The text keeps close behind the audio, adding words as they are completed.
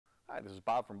Hi, this is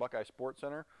Bob from Buckeye Sports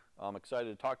Center. I'm excited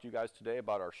to talk to you guys today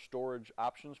about our storage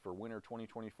options for winter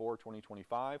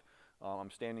 2024-2025. I'm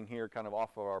standing here kind of off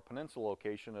of our Peninsula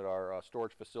location at our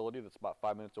storage facility that's about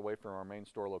 5 minutes away from our main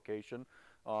store location.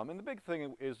 And the big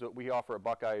thing is that we offer at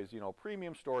Buckeye is,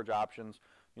 premium storage options.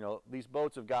 These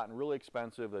boats have gotten really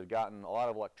expensive. They've gotten a lot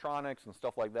of electronics and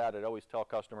stuff like that. I'd always tell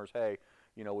customers, hey,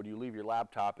 would you leave your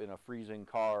laptop in a freezing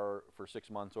car for 6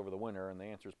 months over the winter? And the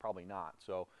answer is probably not.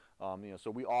 So, so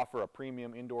we offer a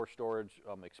premium indoor storage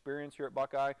experience here at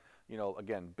Buckeye.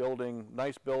 Again,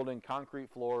 nice building, concrete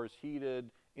floors, heated,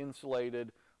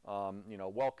 insulated,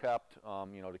 well kept,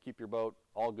 to keep your boat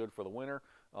all good for the winter.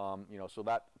 So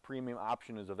that premium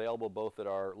option is available both at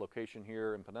our location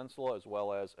here in Peninsula as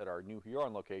well as at our new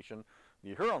Huron location.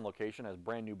 The Huron location has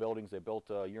brand new buildings they built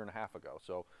a year and a half ago.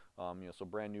 So, so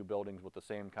brand new buildings with the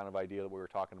same kind of idea that we were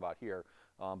talking about here.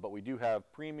 But we do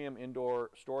have premium indoor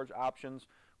storage options.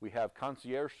 We have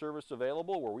concierge service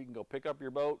available where we can go pick up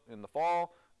your boat in the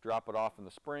fall, drop it off in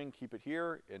the spring, keep it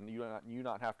here, and you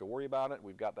not have to worry about it.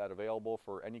 We've got that available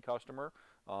for any customer.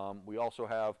 We also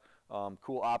have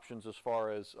cool options as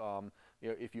far as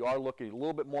if you are looking a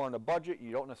little bit more on a budget,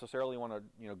 you don't necessarily want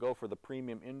to go for the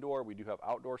premium indoor. We do have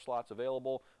outdoor slots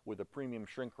available with a premium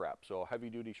shrink wrap. So heavy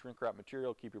duty shrink wrap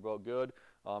material, keep your boat good,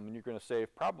 and you're going to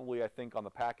save probably, I think, on the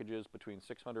packages between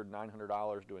 $600 and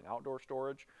 $900 doing outdoor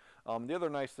storage. The other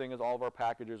nice thing is all of our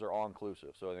packages are all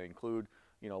inclusive, so they include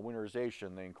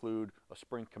winterization, they include a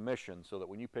spring commission, so that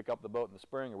when you pick up the boat in the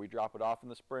spring or we drop it off in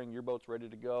the spring, your boat's ready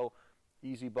to go.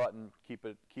 Easy button, keep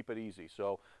it easy.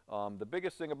 So the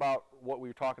biggest thing about what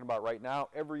we're talking about right now,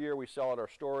 every year we sell at our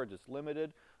storage, it's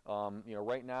limited.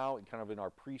 Right now, kind of in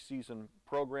our preseason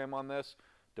program on this,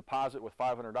 deposit with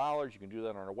 $500. You can do that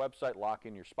on our website, lock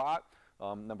in your spot.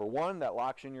 Number one, that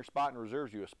locks in your spot and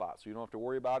reserves you a spot, so you don't have to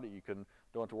worry about it.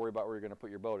 Don't have to worry about where you're going to put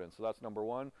your boat in. So that's number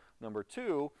one. Number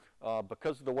two,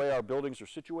 because of the way our buildings are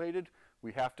situated,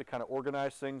 we have to kind of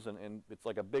organize things, and it's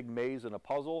like a big maze and a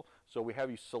puzzle. So we have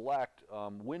you select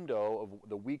window of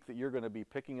the week that you're going to be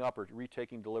picking up or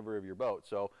retaking delivery of your boat.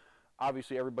 So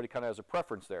obviously everybody kind of has a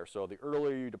preference there. So the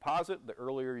earlier you deposit, the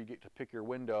earlier you get to pick your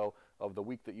window of the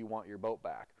week that you want your boat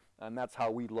back. And that's how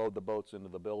we load the boats into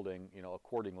the building,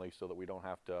 accordingly, so that we don't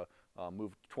have to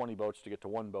move 20 boats to get to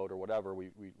one boat or whatever. We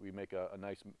make a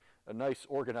nice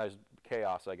organized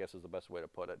chaos, I guess is the best way to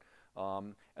put it.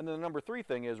 And then the number three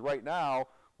thing is right now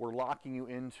we're locking you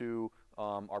into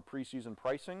our preseason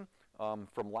pricing.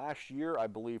 From last year, I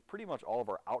believe pretty much all of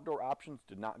our outdoor options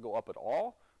did not go up at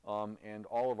all. And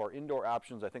all of our indoor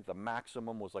options, I think the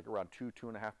maximum was like around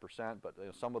 2.5%, but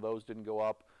some of those didn't go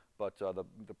up. But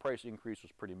the price increase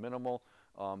was pretty minimal.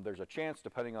 There's a chance,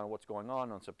 depending on what's going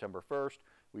on September 1st,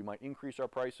 we might increase our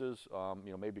prices,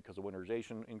 maybe because of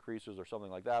winterization increases or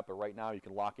something like that. But right now you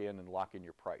can lock in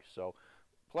your price. So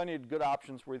plenty of good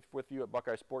options with you at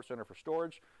Buckeye Sports Center for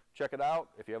storage. Check it out.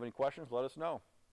 If you have any questions, let us know.